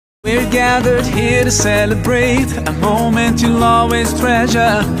We're gathered here to celebrate a moment you'll always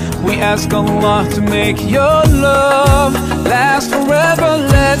treasure. We ask Allah to make your love last forever.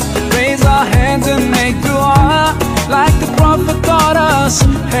 Let's raise our hands and make dua like the Prophet taught us.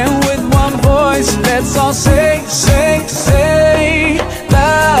 And with one voice, let's all say,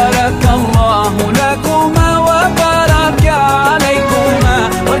 Barakallahu lakuma wa baraka alaykuma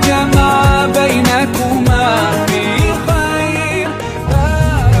wa jama'a bainakuma bil khair.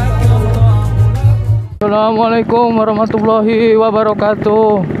 Assalamualaikum warahmatullahi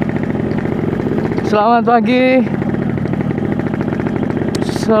wabarakatuh. Selamat pagi.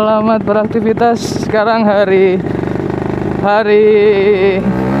 Selamat beraktivitas. Sekarang hari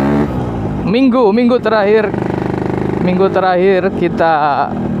Minggu terakhir kita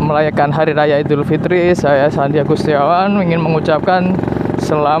merayakan Hari Raya Idul Fitri. Saya Sandi Agustiawan ingin mengucapkan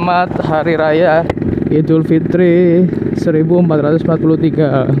selamat Hari Raya Idul Fitri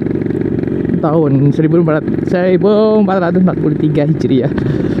 1443 tahun 1443 Hijriah.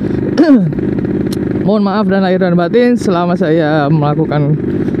 Mohon maaf dan lahir dan batin selama saya melakukan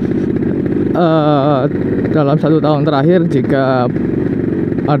dalam 1 tahun terakhir. Jika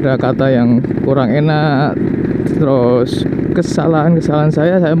ada kata yang kurang enak, terus kesalahan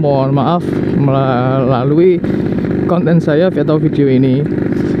saya mohon maaf melalui konten saya atau video ini.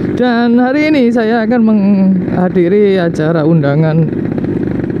 Dan hari ini saya akan menghadiri acara undangan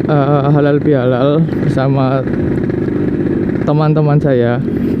Halal Bihalal bersama teman-teman saya,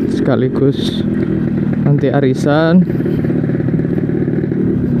 sekaligus nanti arisan.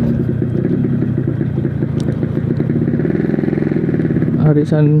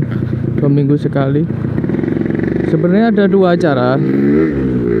 Arisan 2 minggu sekali. Sebenarnya ada 2 acara.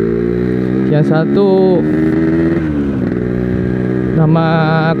 Yang satu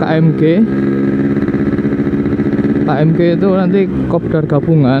nama KMG itu nanti kopdar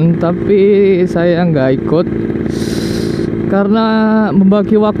gabungan, tapi saya nggak ikut karena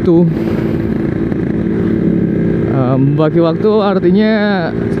membagi waktu. Membagi waktu artinya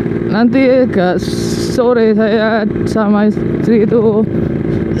nanti agak sore saya sama istri itu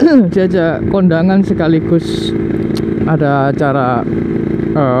diajak kondangan sekaligus ada acara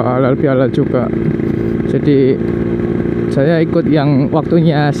halal bihalal juga. Jadi saya ikut yang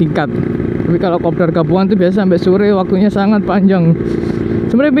waktunya singkat. Tapi kalau kopdar gabungan itu biasa sampai sore, waktunya sangat panjang.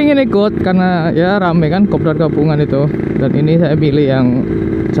 Sebenarnya pengen ikut karena ya rame kan kopdar gabungan itu. Dan ini saya pilih yang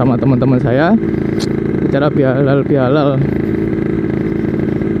sama teman-teman saya, acara bihalal.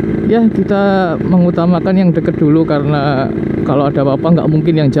 Ya, kita mengutamakan yang deket dulu karena kalau ada apa-apa nggak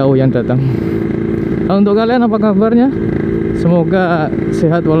mungkin yang jauh yang datang. Nah, untuk kalian apa kabarnya? Semoga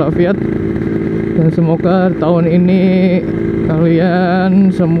sehat walafiat, dan semoga tahun ini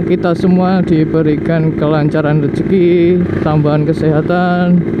kita semua diberikan kelancaran rezeki, tambahan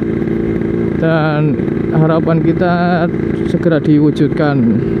kesehatan, dan harapan kita segera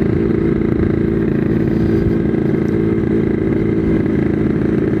diwujudkan.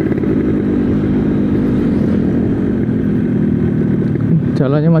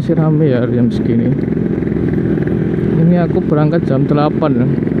 Jalannya masih ramai ya jam segini. Ini aku berangkat jam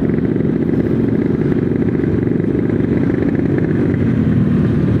 8.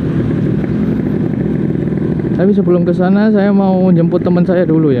 Tapi sebelum ke sana saya mau jemput teman saya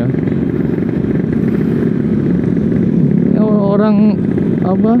dulu ya. Orang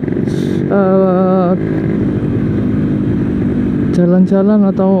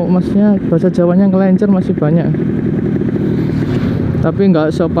jalan-jalan atau maksudnya bahasa Jawanya ngelencer masih banyak. Tapi nggak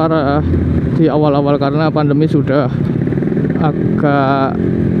separah di awal-awal karena pandemi sudah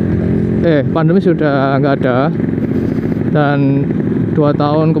nggak ada. Dan 2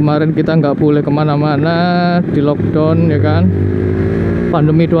 tahun kemarin kita nggak boleh kemana-mana, di lockdown ya kan.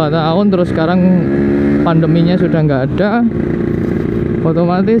 Pandemi 2 tahun, terus sekarang pandeminya sudah nggak ada.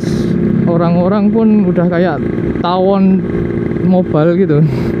 Otomatis orang-orang pun udah kayak tawon mobile gitu.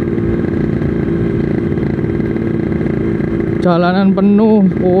 Jalanan penuh,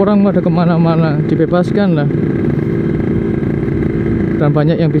 orang pada kemana-mana, dibebaskan lah. Dan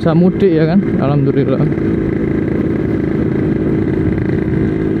banyak yang bisa mudik ya kan, alhamdulillah.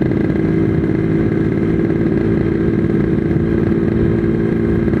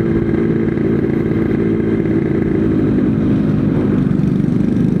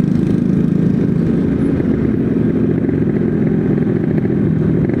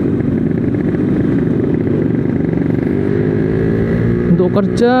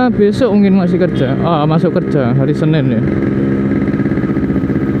 Kerja besok mungkin masih kerja, masuk kerja hari Senin ya.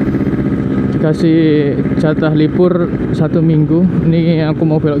 Dikasih jatah libur 1 minggu. Ini aku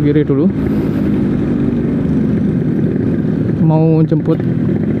mau belok kiri dulu. mau jemput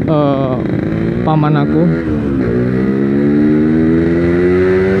paman aku.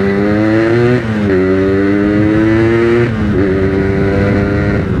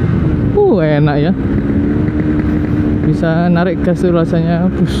 Enak ya, bisa narik gas tuh rasanya.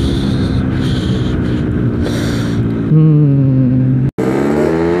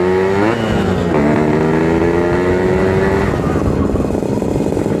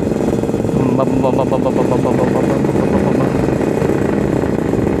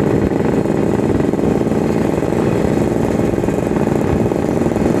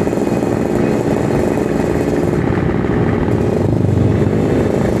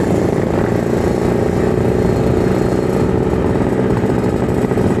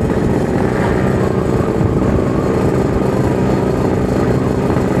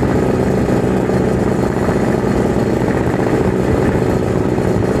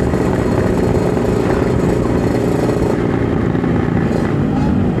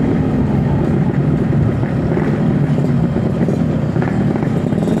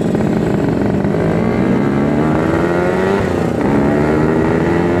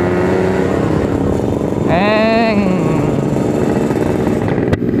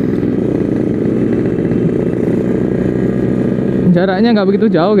 Jaraknya nggak begitu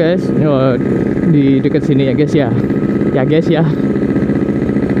jauh guys. Di dekat sini ya guys ya. Ya guys ya.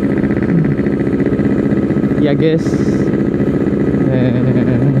 Ya guys.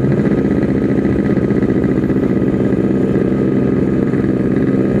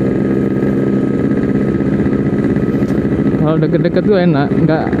 Kalau deket-deket tuh enak,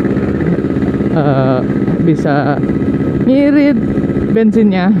 nggak bisa ngirit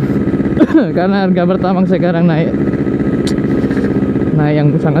bensinnya. Karena harga pertamax sekarang naik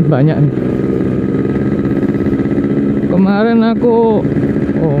yang sangat banyak nih. Kemarin aku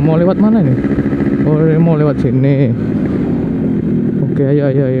mau lewat mana nih? Mau lewat sini. Oke,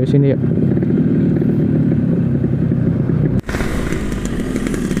 ayo sini ya.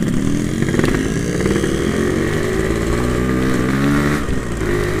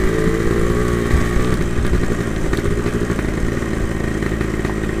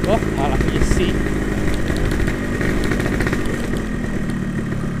 Malah isi.